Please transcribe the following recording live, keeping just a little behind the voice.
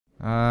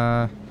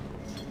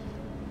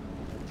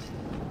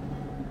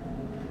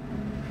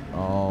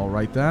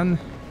Alright then.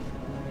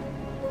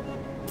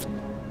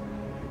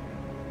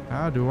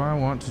 How do I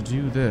want to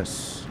do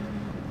this?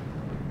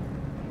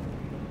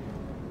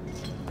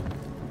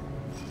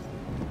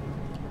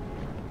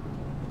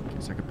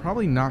 Guess I could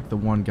probably knock the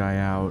one guy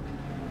out.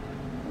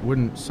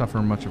 Wouldn't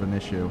suffer much of an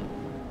issue.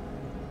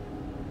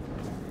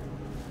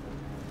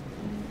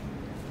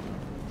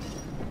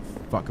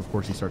 Fuck, of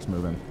course he starts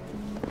moving.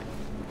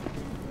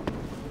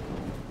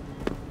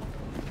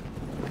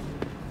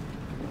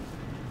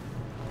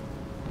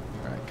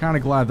 Alright, kind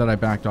of glad that I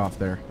backed off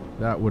there.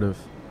 That would have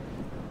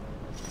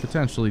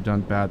potentially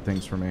done bad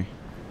things for me.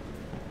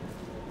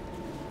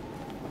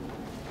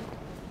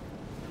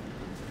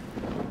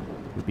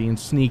 We're being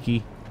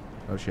sneaky.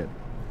 Oh shit.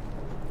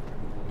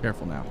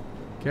 Careful now.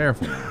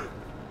 Careful now.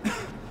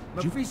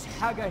 Would you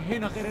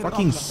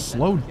fucking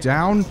slow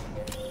down?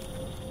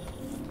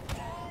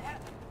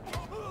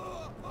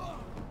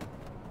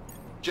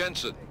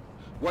 Jensen,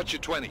 what's your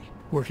 20?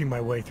 Working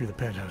my way through the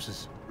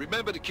penthouses.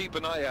 Remember to keep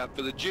an eye out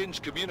for the Jinn's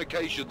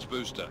communications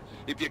booster.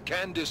 If you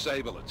can,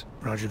 disable it.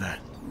 Roger that.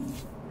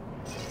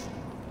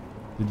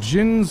 The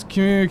Jinn's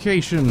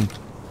communication...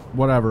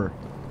 whatever.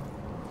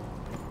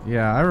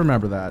 Yeah, I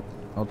remember that.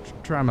 I'll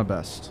try my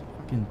best.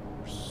 Fucking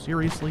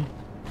seriously?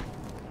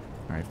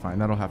 Alright, fine.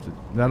 That'll have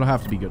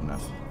to be good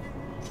enough.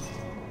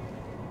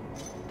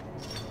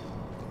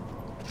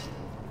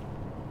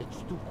 It's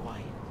too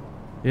quiet.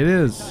 It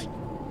is.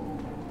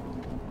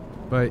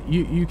 But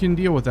you can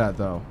deal with that,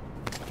 though.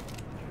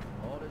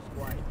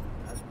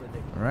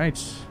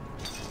 Alright.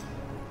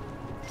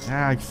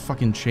 Ah,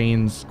 fucking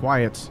chains.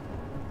 Quiet.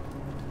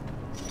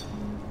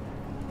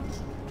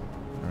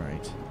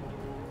 Alright.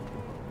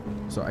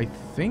 So I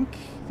think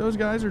those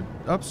guys are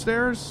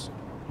upstairs?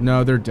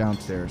 No, they're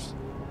downstairs.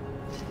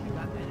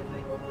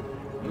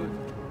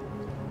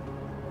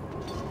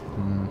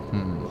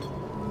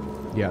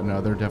 Yeah, no,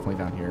 they're definitely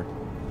down here.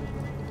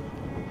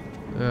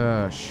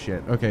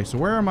 Shit. Okay, so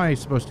where am I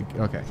supposed to...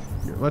 Okay,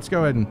 here, let's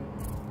go ahead and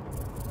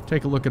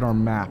take a look at our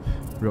map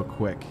real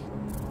quick.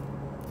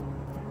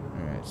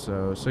 Alright,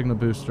 so signal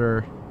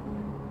booster.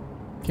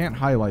 Can't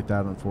highlight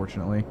that,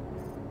 unfortunately.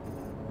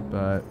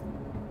 But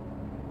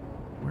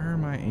where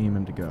am I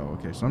aiming to go?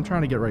 Okay, so I'm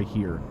trying to get right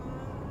here.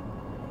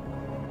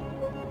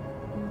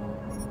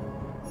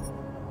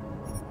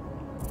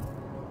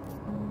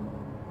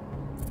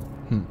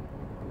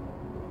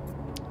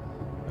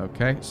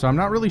 Okay, so I'm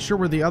not really sure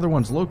where the other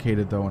one's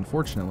located, though,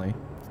 unfortunately.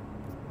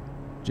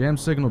 Jam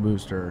signal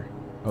booster.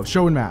 Oh,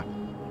 show and map.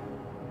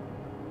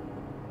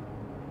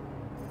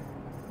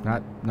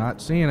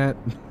 Not seeing it.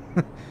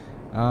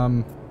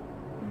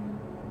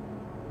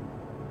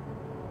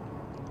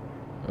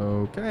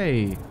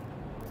 Okay.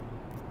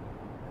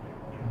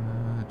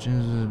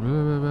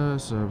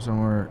 So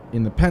somewhere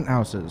in the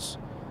penthouses.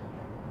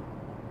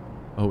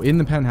 Oh, in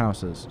the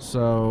penthouses.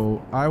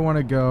 So I want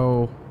to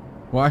go...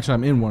 Well, actually,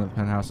 I'm in one of the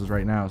penthouses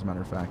right now, as a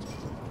matter of fact.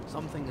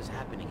 Something is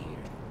happening here.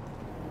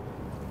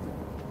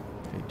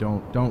 Okay,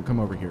 don't come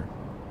over here.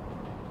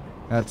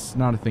 That's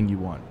not a thing you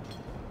want.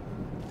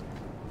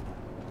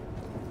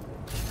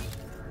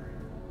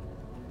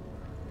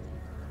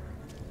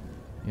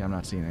 Yeah, I'm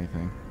not seeing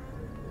anything.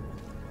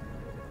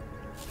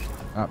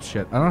 Oh,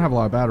 shit. I don't have a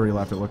lot of battery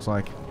left, it looks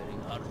like.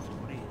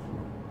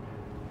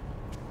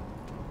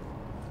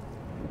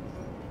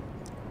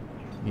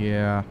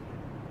 Yeah.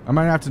 I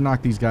might have to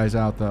knock these guys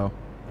out, though.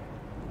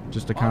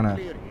 Just to kind of...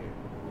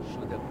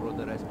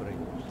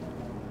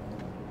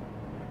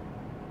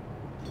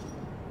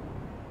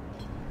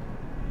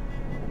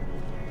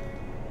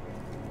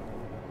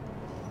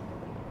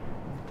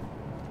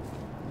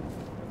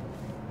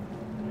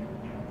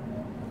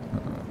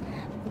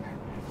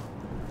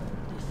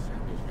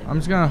 I'm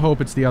just gonna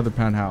hope it's the other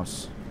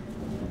penthouse.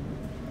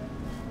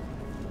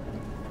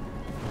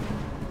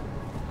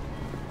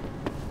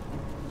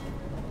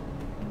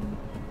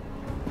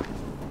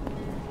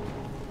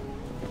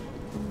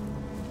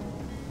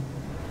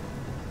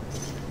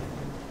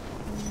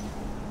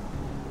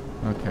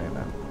 Okay,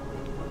 then.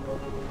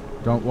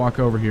 Don't walk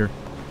over here.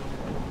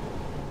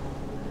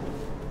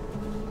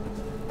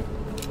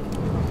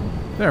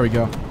 There we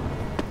go.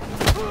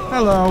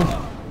 Hello.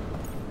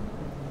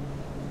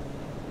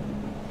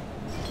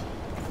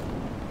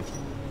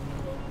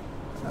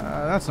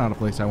 That's not a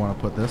place I want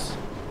to put this.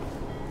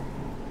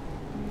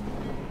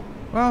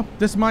 Well,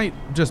 this might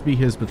just be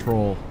his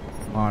patrol,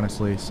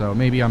 honestly, so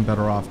maybe I'm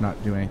better off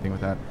not doing anything with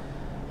that.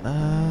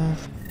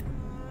 Let's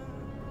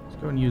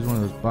go and use one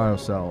of those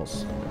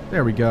biocells.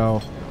 There we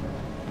go.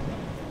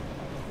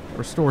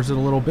 Restores it a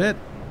little bit.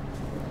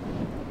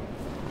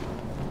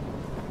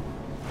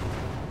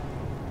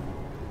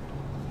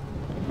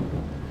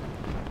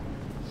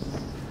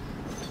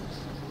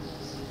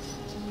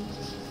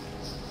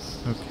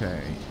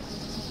 Okay.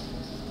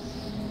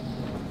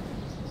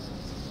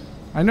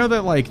 I know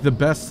that, like, the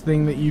best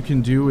thing that you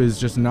can do is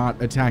just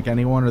not attack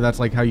anyone, or that's,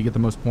 like, how you get the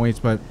most points,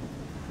 but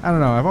I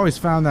don't know. I've always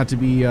found that to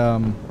be,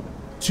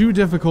 too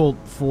difficult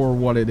for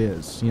what it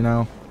is, you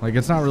know? Like,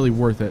 it's not really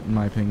worth it, in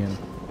my opinion.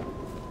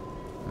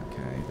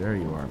 Okay, there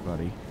you are,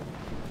 buddy.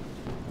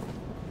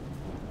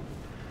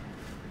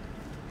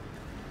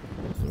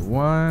 So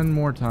one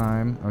more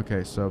time.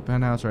 Okay, so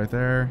penthouse right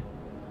there.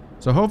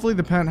 So hopefully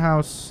the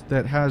penthouse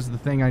that has the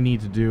thing I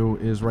need to do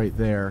is right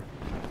there.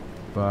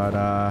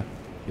 But,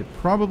 it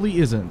probably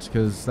isn't,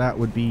 because that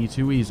would be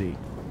too easy.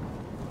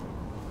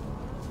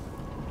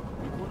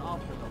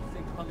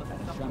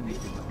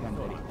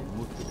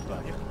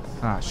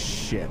 Ah,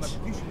 shit.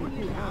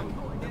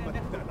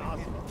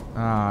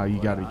 Ah,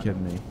 you gotta be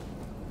kidding me.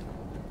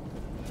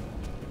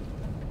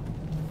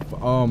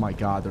 Oh my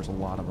god, there's a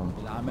lot of them.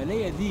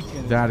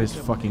 That is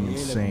fucking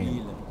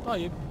insane.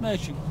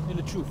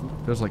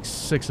 There's like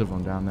 6 of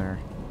them down there.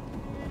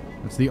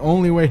 That's the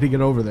only way to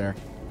get over there.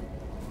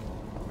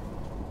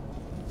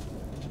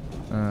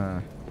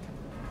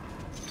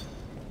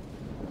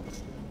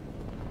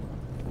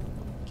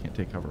 Can't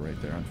take cover right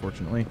there,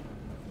 unfortunately.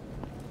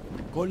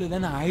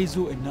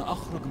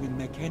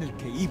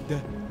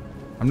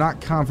 I'm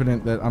not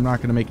confident that I'm not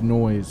going to make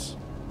noise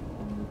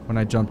when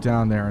I jump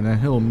down there, and then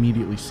he'll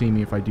immediately see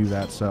me if I do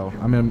that, so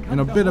I'm in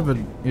a bit of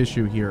an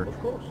issue here.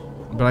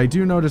 But I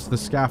do notice the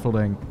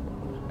scaffolding,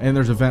 and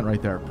there's a vent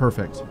right there.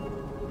 Perfect.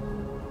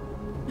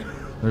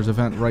 There's a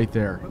vent right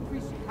there.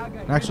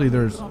 Actually,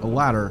 there's a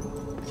ladder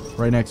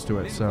right next to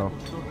it, so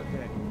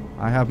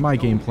I have my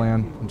game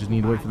plan. I just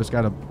need to wait for this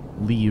guy to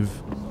leave.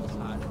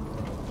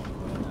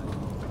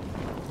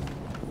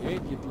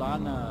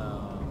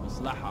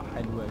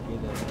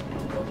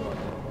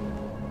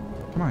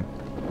 Come on.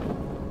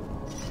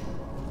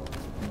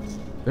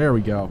 There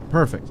we go.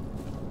 Perfect.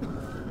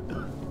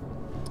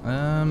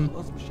 I don't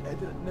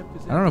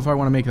know if I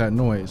want to make that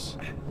noise.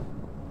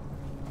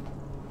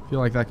 I feel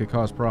like that could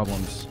cause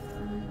problems.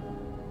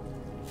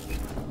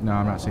 No,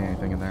 I'm not seeing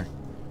anything in there.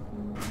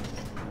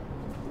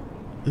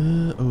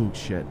 Oh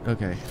shit.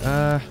 Okay.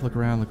 Look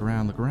around, look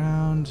around, look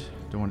around.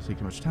 Don't want to take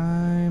too much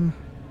time.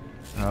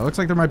 Looks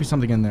like there might be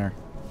something in there.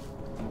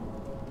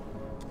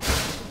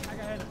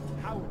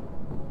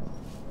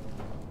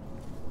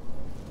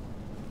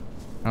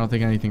 I don't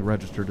think anything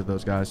registered to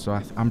those guys, so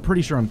I'm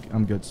pretty sure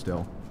I'm good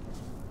still.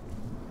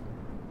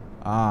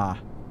 Ah.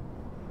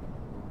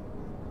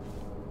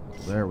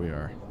 There we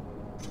are.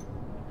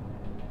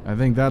 I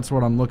think that's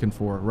what I'm looking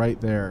for, right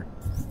there.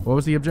 What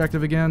was the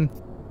objective again?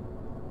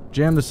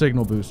 Jam the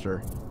signal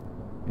booster.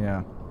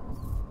 Yeah.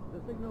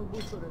 The signal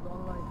booster is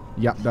online.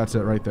 Yep, that's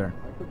it right there.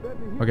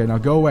 Okay, now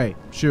go away.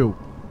 Shoo.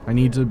 I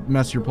need to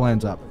mess your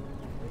plans up.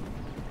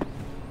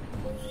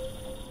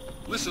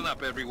 Listen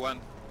up,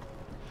 everyone.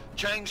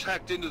 Chang's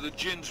hacked into the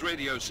Jinn's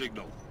radio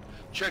signal.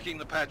 Checking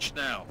the patch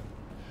now.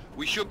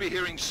 We should be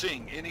hearing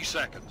Sing any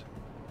second.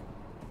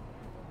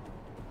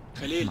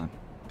 خليل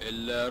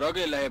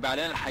الراجل اللي هيبقى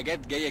علينا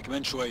الحاجات جايه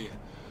كمان شويه.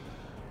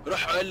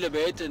 روح قول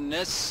لبقيه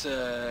الناس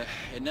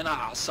ان انا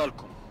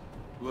هحصلكم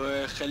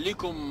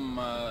وخليكم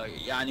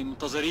يعني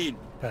منتظرين.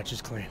 Patch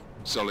is clean.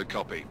 Solid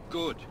copy.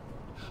 Good.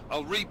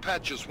 I'll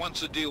repatch us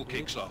once the deal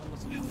kicks off.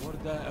 خلص الحوار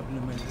ده قبل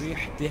ما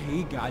الريح ده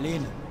هيجي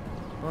علينا.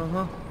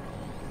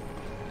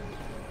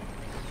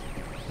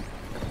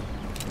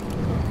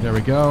 There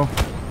we go.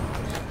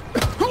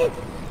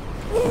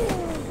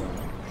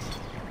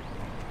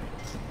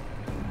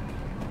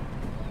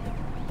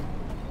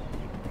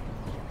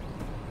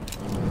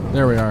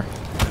 There we are.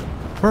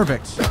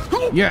 Perfect.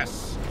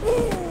 Yes.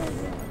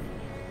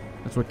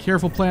 That's what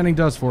careful planning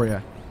does for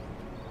you.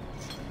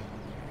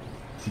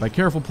 By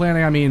careful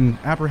planning, I mean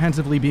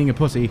apprehensively being a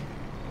pussy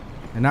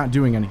and not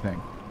doing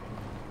anything.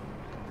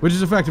 Which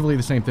is effectively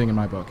the same thing in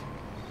my book.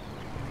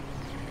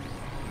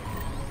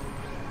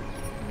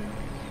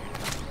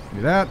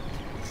 Do that.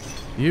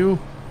 You.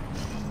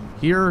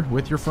 Here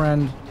with your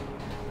friend.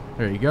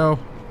 There you go.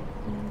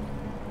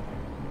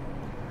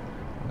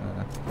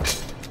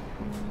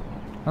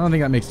 I don't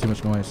think that makes too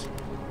much noise.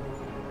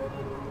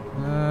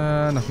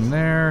 Nothing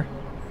there.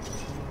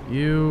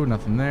 You,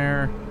 nothing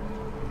there.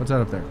 What's that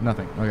up there?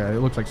 Nothing. Okay, it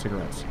looks like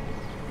cigarettes.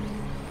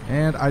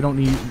 And I don't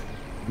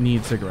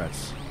need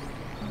cigarettes.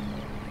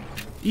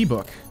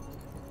 Ebook.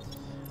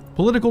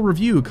 Political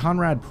Review,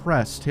 Conrad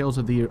Press, Tales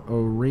of the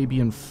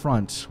Arabian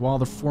Front. While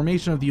the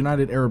formation of the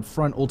United Arab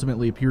Front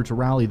ultimately appeared to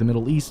rally the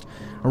Middle East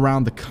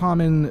around the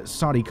common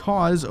Saudi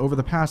cause, over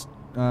the past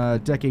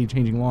decade,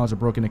 changing laws, a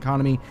broken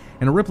economy,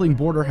 and a rippling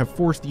border have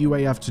forced the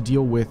UAF to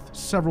deal with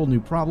several new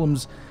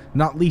problems,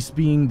 not least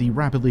being the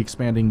rapidly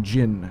expanding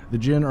Jinn. The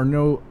Jinn are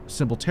no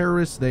simple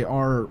terrorists. They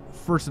are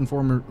first and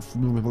foremost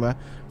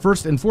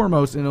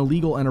an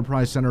illegal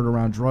enterprise centered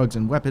around drugs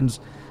and weapons,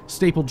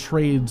 stapled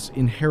trades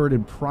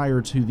inherited prior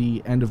to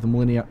the end of the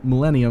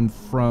millennium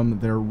from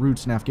their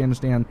roots in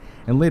Afghanistan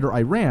and later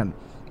Iran.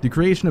 The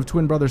creation of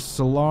twin brothers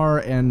Salar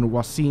and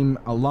Wasim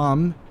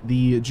Alam,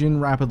 the Jinn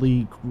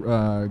rapidly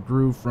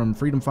grew from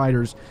freedom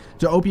fighters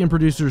to opium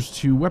producers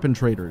to weapon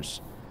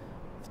traders.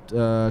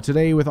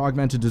 Today, with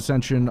augmented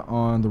dissension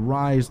on the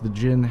rise, the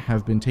Jinn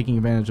have been taking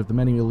advantage of the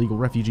many illegal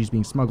refugees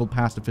being smuggled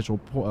past official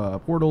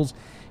portals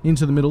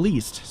into the Middle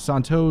East.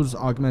 Santos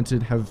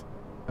augmented have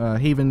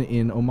haven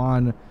in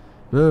Oman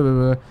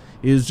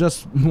is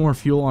just more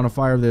fuel on a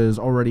fire that is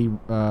already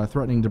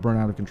threatening to burn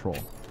out of control.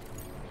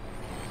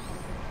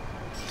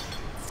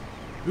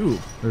 Ooh,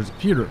 there's a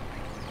pewter.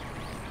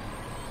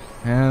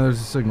 And there's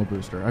a signal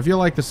booster. I feel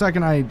like the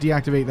second I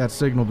deactivate that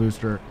signal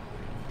booster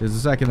is the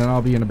second that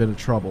I'll be in a bit of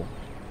trouble.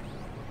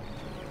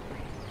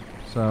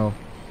 So,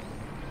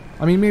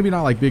 I mean, maybe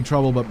not like big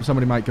trouble, but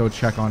somebody might go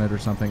check on it or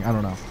something. I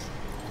don't know.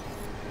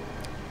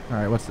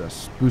 Alright, what's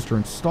this? Booster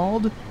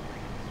installed.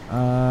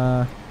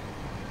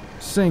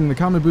 Sing, the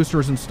common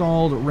booster is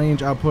installed.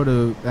 Range output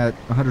at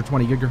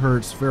 120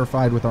 gigahertz.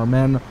 Verified with our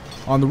men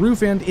on the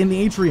roof and in the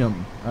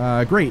atrium.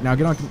 Great. Now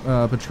get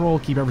on patrol.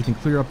 Keep everything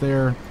clear up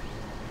there.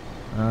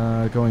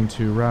 Going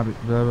to Rabbit.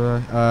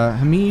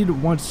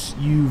 Hamid, once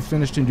you've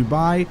finished in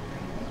Dubai,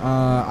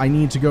 I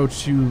need to go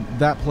to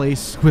that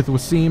place with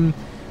Wasim.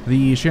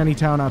 The shanty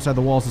town outside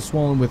the walls is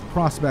swollen with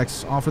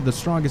prospects. Offer the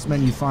strongest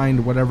men you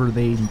find whatever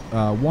they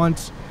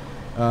want.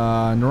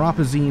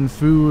 Neuropazine,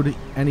 food,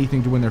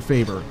 anything to win their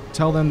favor.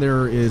 Tell them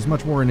there is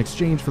much more in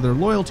exchange for their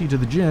loyalty to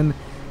the Jinn.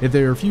 If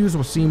they refuse,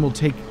 Wasim will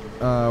take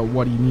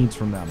what he needs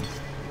from them.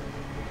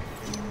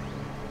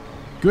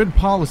 Good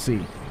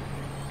policy.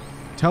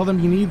 Tell them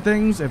you need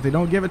things. If they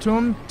don't give it to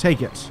them,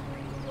 take it.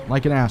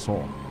 Like an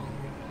asshole.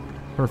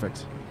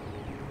 Perfect.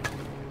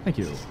 Thank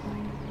you.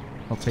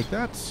 I'll take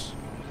that.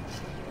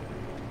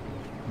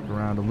 Look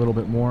around a little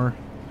bit more.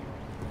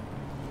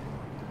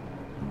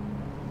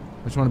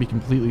 I just want to be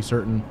completely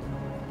certain.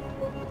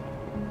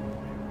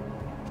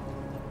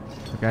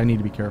 Okay, I need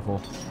to be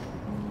careful.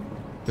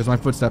 Because my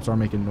footsteps are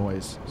making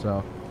noise,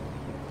 so.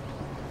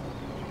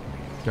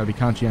 Gotta be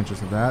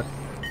conscientious of that.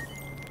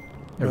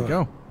 There we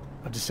go.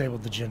 I've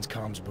disabled the Jinn's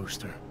comms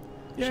booster.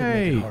 Yay! Should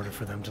make it harder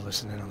for them to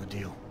listen in on the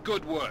deal.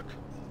 Good work.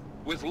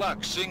 With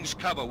luck, Singh's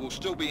cover will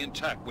still be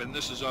intact when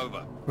this is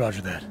over.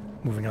 Roger that.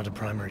 Moving on to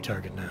primary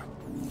target now.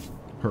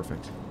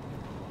 Perfect.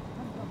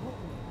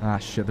 Ah,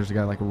 shit, there's a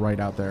guy like right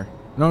out there.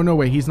 No, no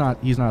way, he's not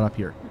up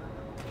here.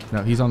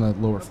 No, he's on the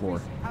lower floor.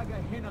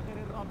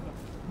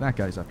 That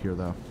guy's up here,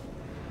 though.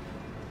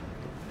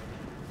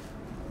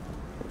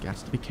 Got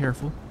to be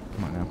careful.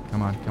 Come on now,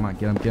 come on, come on,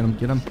 get him, get him,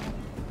 get him.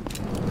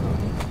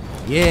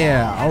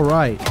 Yeah,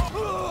 alright.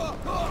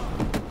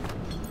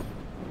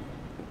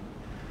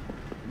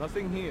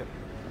 Nothing here.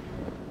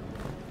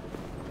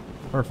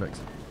 Perfect.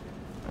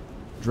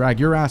 Drag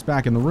your ass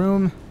back in the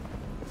room.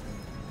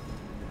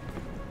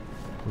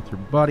 With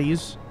your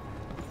buddies.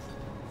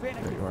 There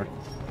you are.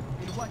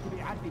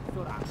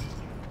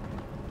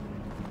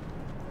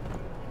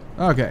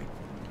 Okay.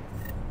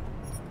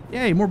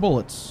 Yay, more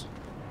bullets.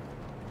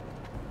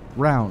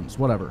 Rounds,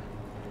 whatever.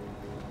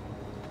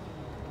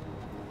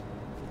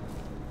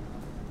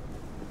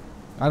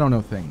 I don't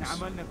know things.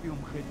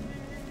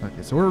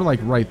 Okay, so we're like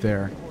right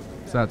there.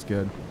 So that's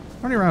good.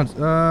 How many rounds?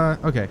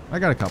 Okay, I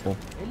got a couple.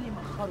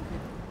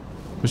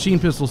 Machine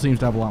pistol seems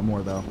to have a lot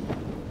more though.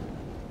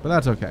 But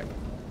that's okay.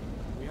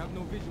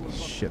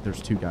 Shit,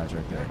 there's two guys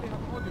right there.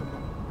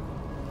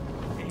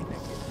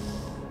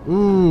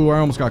 Ooh, I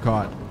almost got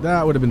caught.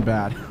 That would have been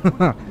bad.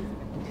 Alright.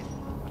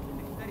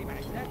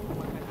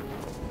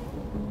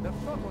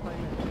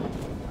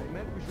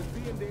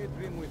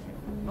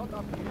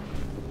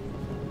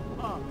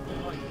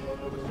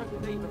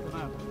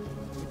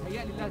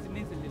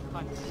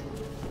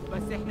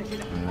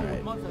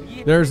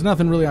 There's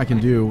nothing really I can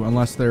do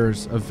unless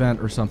there's a vent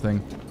or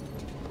something.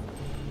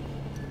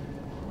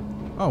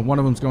 Oh, one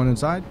of them's going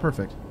inside?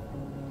 Perfect.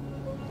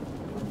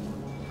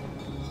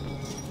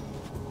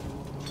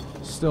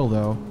 Still,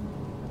 though,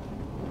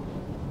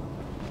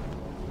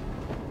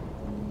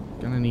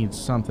 gonna need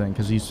something,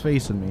 because he's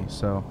facing me,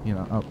 so, you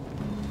know, oh.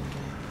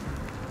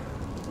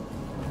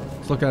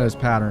 Let's look at his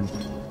pattern.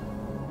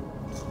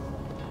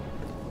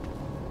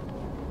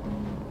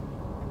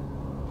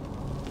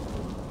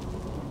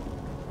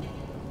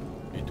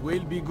 It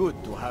will be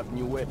good to have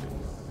new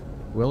weapons.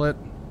 Will it?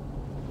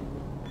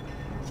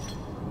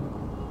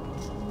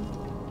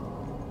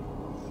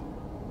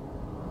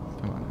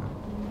 Come on now.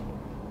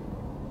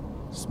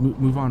 Just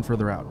move on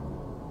further out.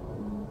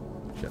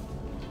 Shit.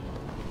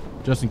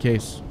 Just in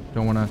case.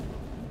 Don't want to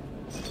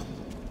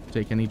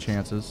take any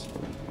chances.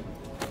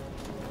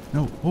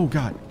 No. Oh,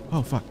 God.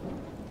 Oh, fuck.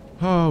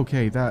 Oh,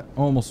 okay, that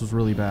almost was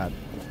really bad.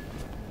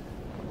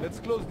 Let's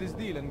close this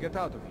deal and get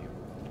out of here.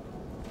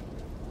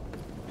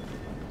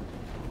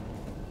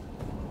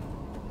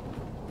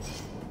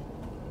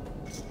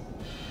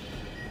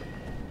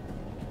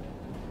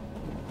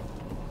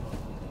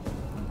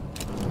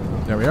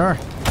 There we are.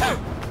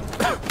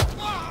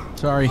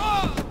 Sorry.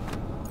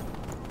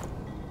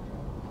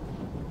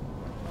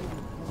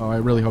 Oh, I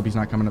really hope he's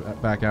not coming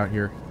back out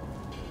here.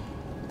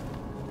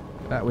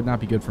 That would not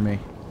be good for me.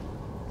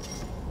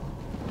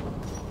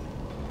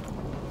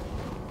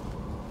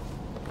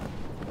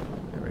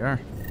 There we are.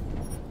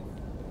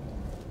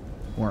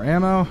 More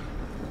ammo.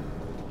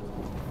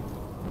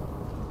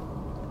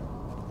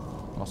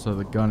 Also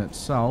the gun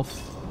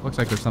itself. Looks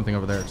like there's something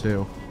over there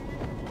too.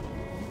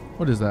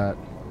 What is that?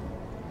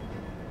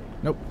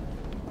 Nope.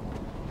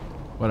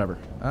 Whatever.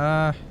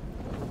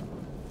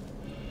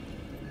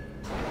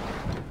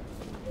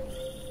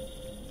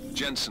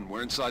 Jensen,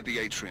 we're inside the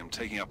atrium,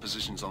 taking up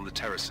positions on the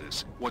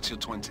terraces. What's your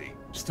 20?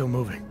 Still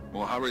moving.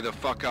 Well, hurry the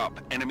fuck up.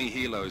 Enemy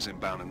helo is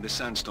inbound and this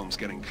sandstorm's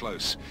getting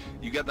close.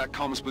 You get that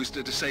comms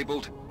booster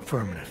disabled?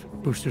 Affirmative.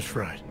 Booster's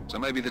fried. So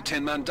maybe the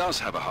Tin Man does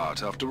have a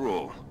heart after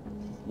all.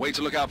 Way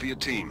to look out for your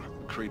team.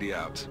 Creedy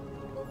out.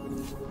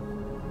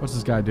 What's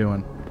this guy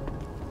doing?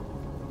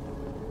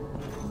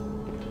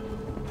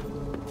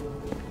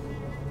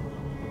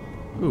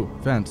 Ooh,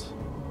 vent.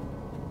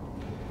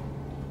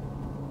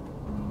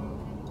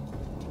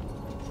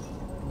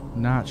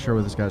 Not sure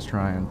what this guy's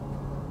trying.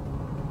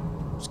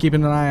 Just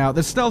keeping an eye out.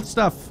 The stealth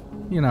stuff,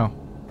 you know,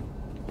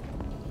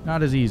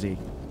 not as easy.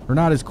 Or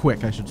not as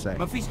quick, I should say.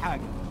 ما فيش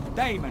حاجة.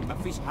 دايما ما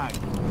فيش حاجة.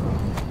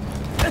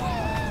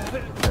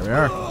 There we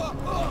are.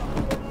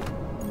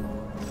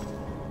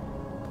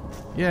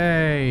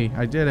 Yay!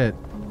 I did it.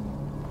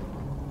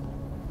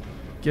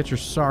 Get your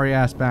sorry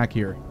ass back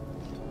here.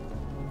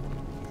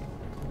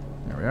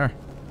 There we are.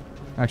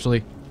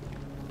 Actually,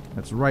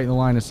 that's right in the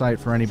line of sight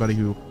for anybody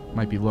who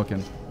might be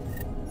looking.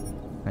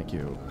 Thank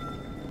you.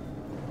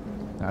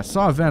 Now, I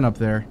saw a vent up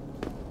there.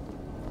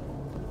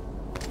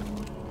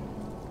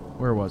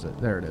 Where was it?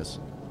 There it is.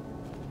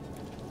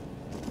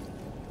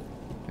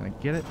 Can I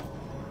get it?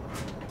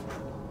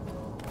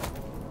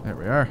 There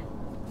we are.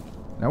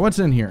 Now, what's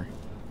in here?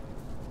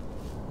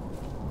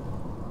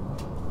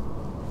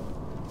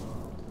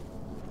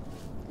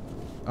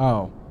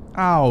 Oh.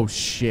 Oh,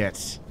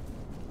 shit.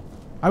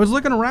 I was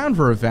looking around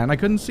for a vent. I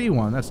couldn't see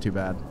one. That's too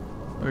bad.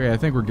 Okay, I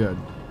think we're good.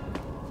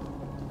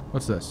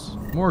 What's this?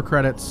 More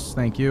credits.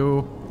 Thank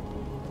you.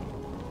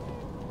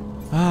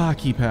 Ah,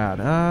 keypad.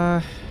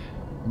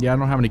 Yeah, I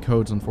don't have any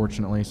codes,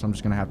 unfortunately, so I'm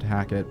just gonna have to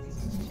hack it.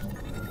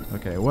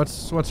 Okay,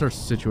 what's our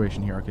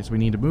situation here? Okay, so we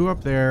need to move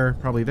up there,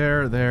 probably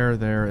there, there,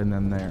 there, and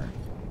then there.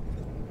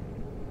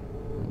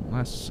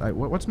 Unless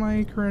what's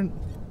my current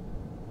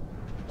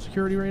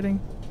security rating?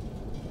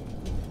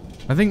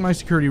 I think my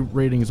security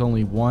rating is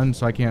only 1,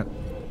 so I can't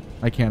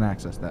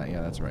access that.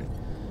 Yeah, that's right.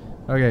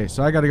 Okay,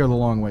 so I got to go the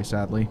long way,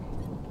 sadly.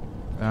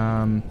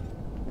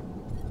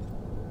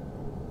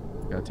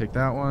 Gotta take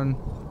that one.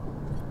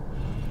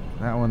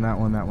 That one, that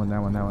one, that one,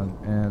 that one, that one,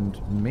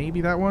 and maybe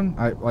that one?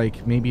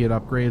 Maybe it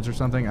upgrades or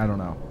something? I don't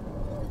know.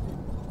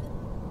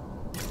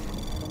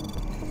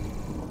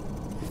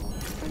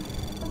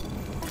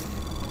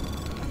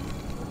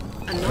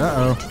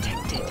 Uh-oh.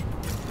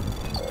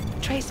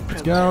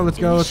 Let's go, let's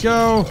go, let's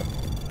go!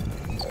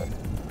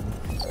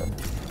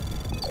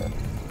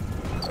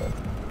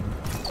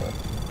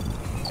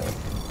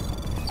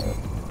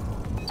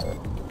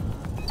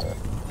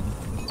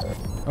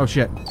 Oh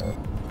shit.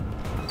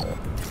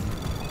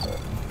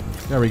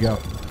 There we go.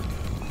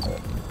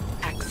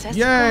 Access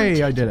Yay!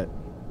 granted. I did it.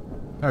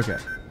 Okay.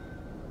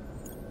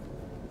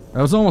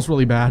 That was almost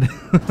really bad.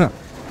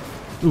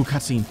 Ooh,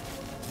 cutscene.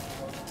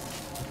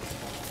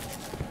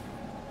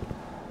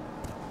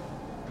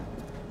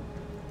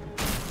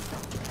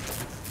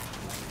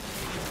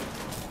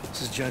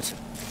 This is Jensen.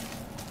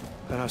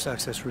 Penthouse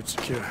access route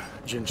secure.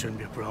 Jinn shouldn't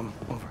be a problem.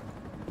 Over.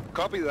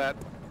 Copy that.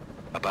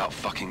 About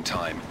fucking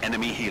time.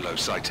 Enemy helo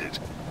sighted.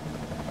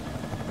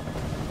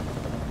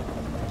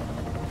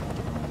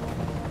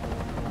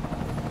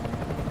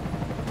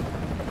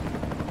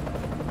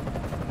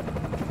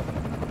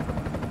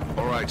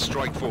 Alright,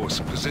 strike force.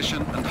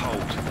 Position and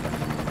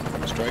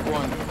hold. Strike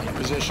 1, in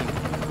position.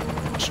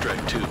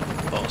 Strike 2,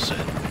 all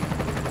set.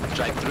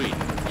 Strike 3,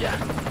 yeah.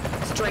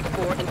 Strike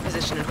 4 in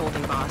position and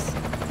holding, boss.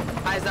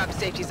 Eyes up,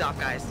 safety's off,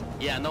 guys.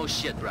 Yeah, no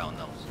shit, brown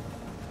nose.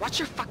 Watch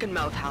your fucking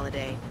mouth,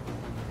 Halliday.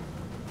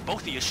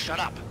 Both of you shut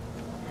up.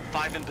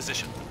 5 in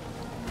position.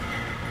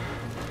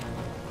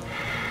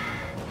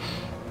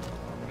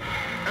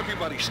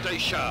 Everybody stay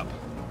sharp.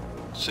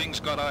 Singh's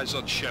got eyes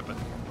on Shepard.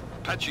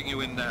 Patching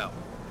you in now.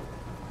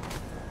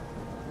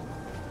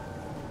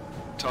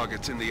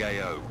 Target's in the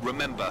AO.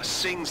 Remember,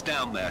 Singh's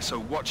down there, so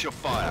watch your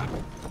fire.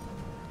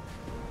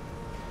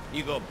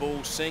 You got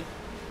balls, Singh?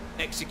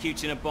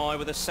 Executing a buy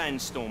with a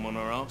sandstorm on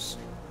our ass?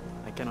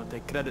 I cannot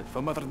take credit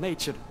for Mother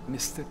Nature,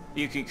 mister.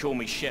 You can call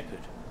me Shepard.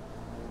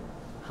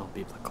 How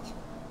biblical.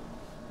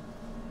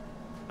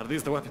 Are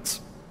these the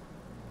weapons?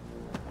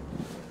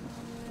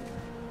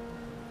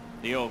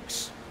 The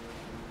Augs.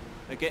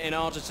 They're getting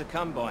harder to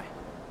come by.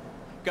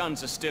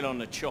 Guns are still on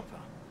the chopper.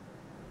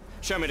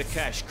 Show me the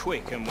cash,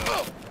 quick, and we'll...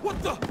 Oh,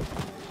 what the?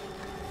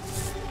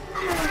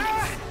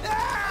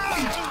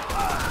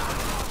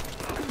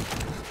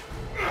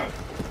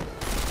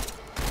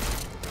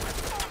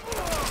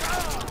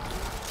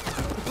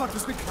 The pod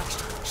has been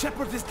crashed.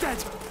 Shepard is dead.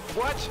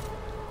 What?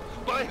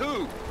 By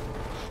who?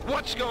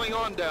 What's going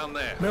on down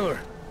there? Miller,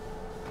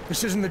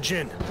 this isn't the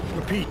Jinn.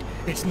 Repeat,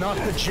 it's not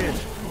the Jinn.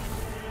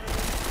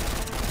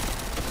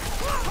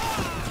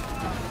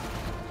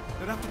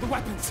 They're after the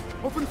weapons.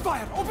 Open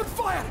fire! Open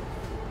fire!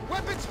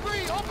 Weapons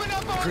free! Open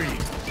up on Greedy,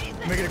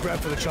 making a grab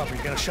for the chopper.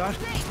 You got a shot?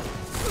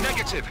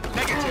 Negative.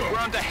 Negative. We're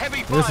under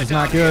heavy fire. This is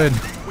not down good.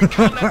 here. We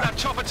can't let that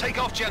chopper take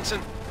off,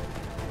 Jensen.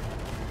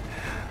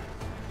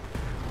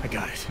 I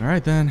got it.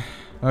 Alright then.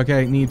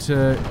 Okay, need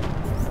to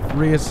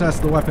reassess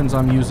the weapons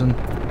I'm using.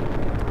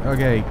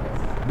 Okay,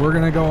 we're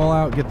gonna go all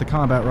out, get the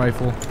combat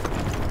rifle.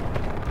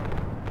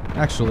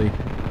 Actually,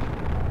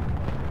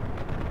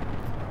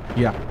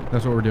 yeah,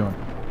 that's what we're doing.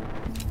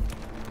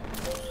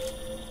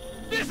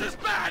 This is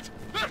bad!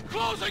 They're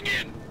closing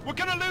in! We're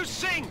gonna lose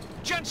Singh!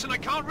 Jensen, I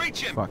can't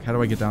reach him! Fuck, how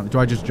do I get down? Do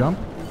I just jump?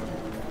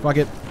 Fuck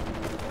it.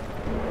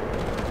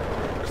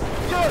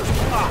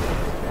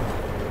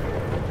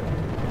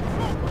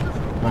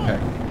 Okay.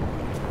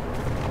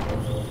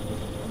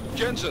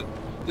 Jensen,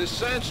 this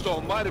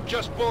sandstorm might have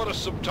just bought us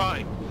some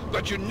time,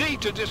 but you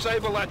need to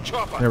disable that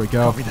chopper. There we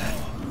go. Copy that.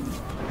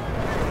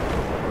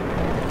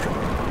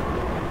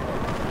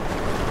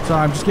 So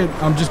I'm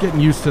just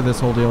getting used to this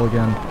whole deal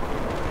again.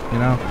 You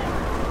know?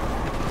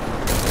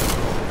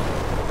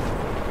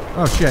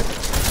 Oh shit.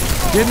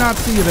 Did not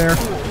see you there.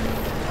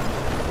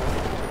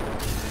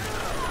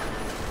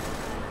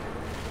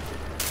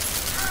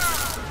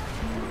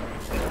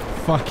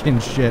 Fucking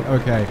shit.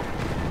 Okay.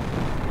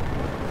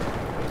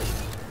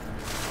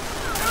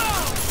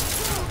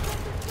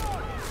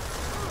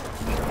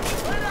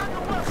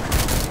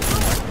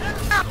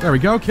 There we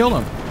go. Killed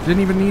him.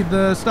 Didn't even need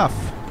the stuff.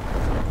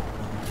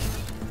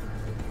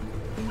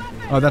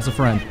 Oh, that's a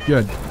friend.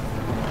 Good.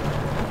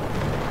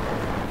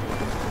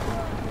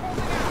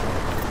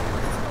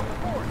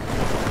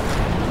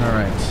 All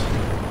right.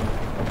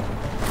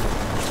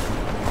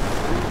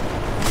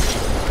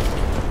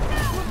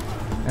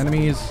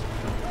 Enemies.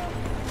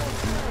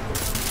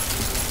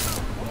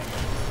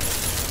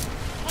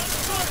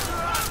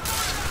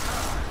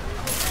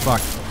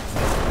 Fuck.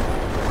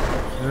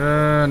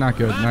 Not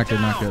good. Not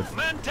good. Not good.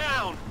 Man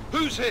down!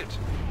 Who's hit?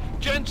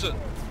 Jensen!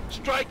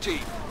 Strike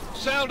team!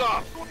 Sound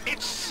off!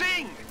 It's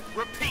Singh!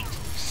 Repeat,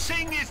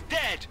 Singh is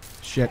dead!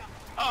 Shit.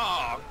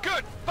 Oh,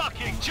 good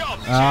fucking job,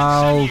 Jensen,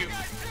 Oh. you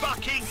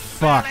fucking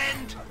Fuck.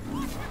 bellend!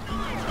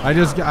 I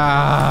just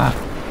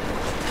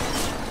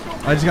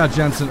got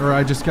Jensen, or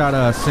I just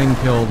got Singh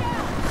killed.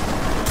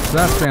 So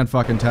that's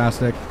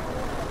fan-fucking-tastic.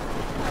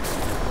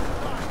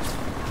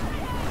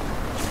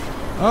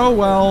 Oh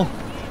well,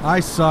 I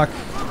suck.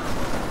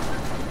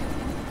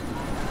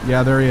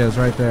 Yeah, there he is,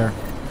 right there.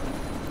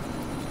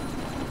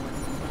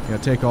 Yeah,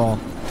 take all.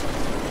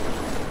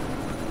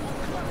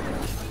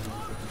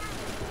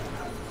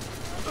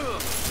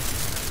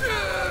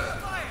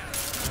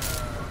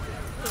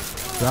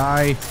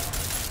 Die.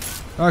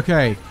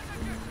 Okay.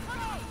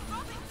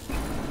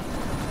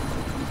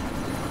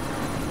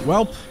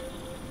 Welp.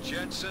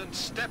 Jensen,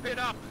 step it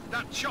up!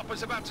 That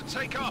chopper's about to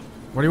take off!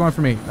 What do you want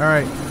from me?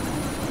 Alright.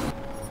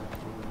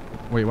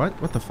 Wait, what?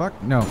 What the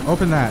fuck? No,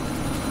 open that.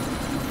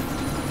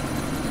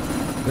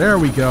 There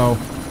we go.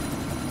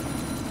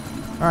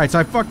 Alright, so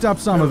I fucked up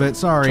some of it,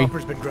 sorry.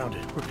 Chopper's been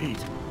grounded. Repeat.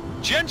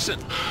 Jensen!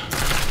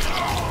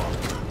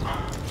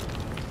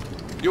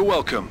 You're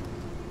welcome.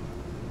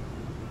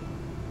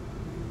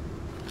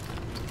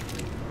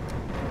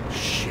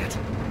 Shit.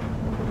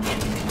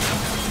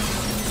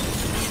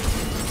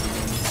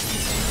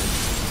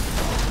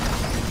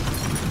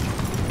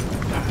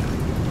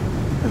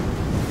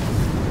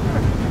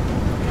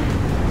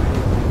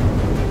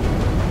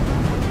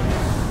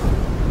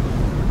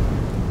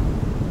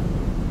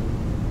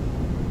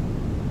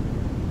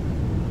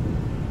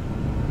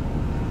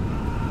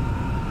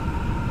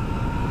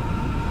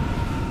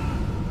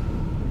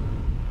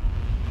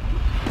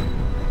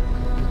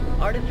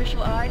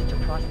 Artificial eyes to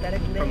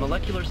prosthetic limbs. From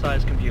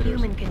molecular-sized computers.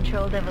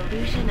 Human-controlled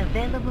evolution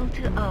available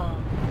to all.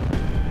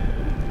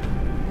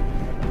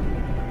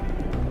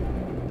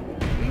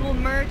 We will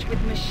merge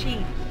with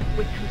machines,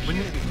 with computers. When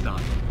this is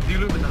done, the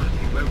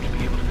Illuminati won't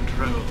be able to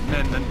control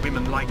men and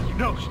women like you.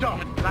 No, stop!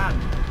 Had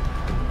planned.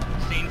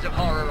 Scenes of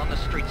horror on the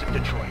streets of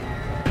Detroit.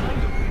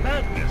 Kind of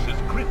madness has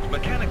gripped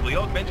mechanically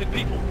augmented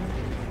people.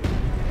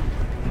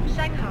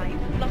 Shanghai,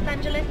 Los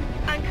Angeles,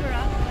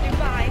 Ankara,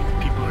 Dubai.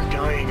 People are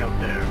dying out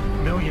there.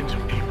 Millions of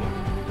people.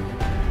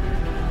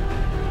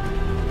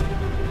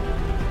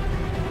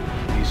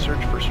 The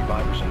search for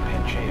survivors in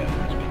Panchaea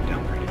has been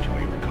downgraded to a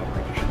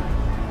recovery mission.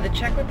 The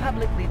Czech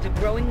Republic leads a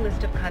growing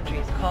list of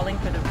countries calling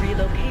for the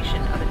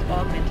relocation of its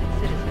augmented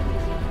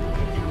citizens.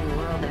 It's a new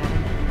world,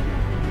 Adam.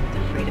 It's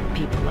afraid of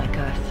people like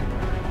us.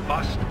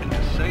 Bust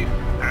into safe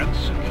and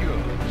secure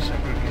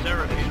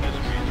segregation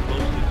industries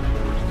closely to the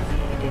worst.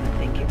 You didn't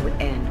think it would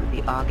end with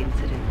the AUG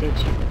incident, did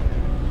you?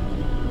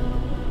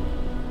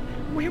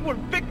 We were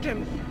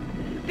victims.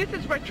 This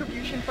is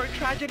retribution for a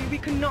tragedy we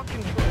could not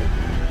control.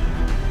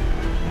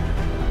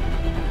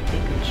 They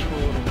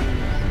control the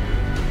news.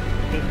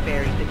 They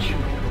buried the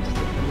truth from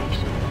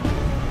disinformation.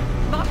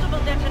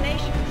 Multiple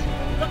detonations.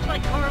 Looks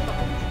like horrible.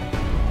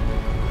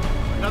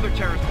 Another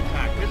terrorist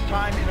attack, this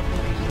time in a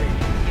police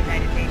station. The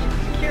United Nations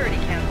Security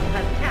Council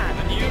has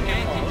tasked The new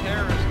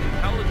anti-terrorist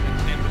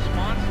intelligence and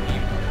response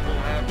team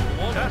will have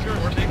global Task Force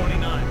jurisdiction.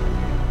 29.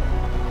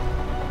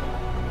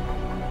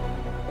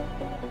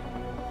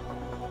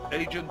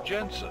 Agent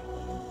Jensen.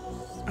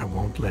 I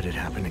won't let it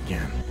happen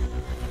again.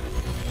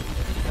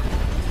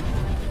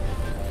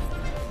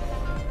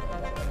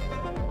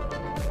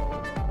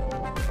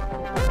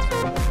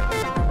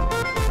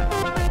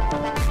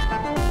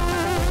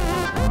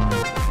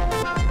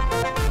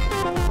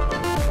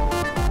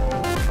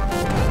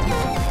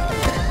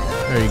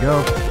 There you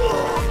go.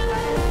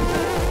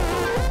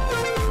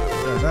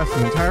 That's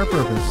the entire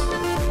purpose.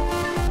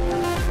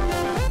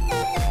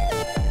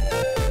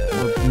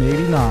 Or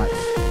maybe not.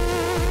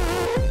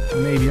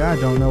 Maybe I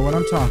don't know what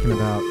I'm talking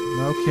about.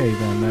 Okay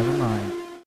then, never mind.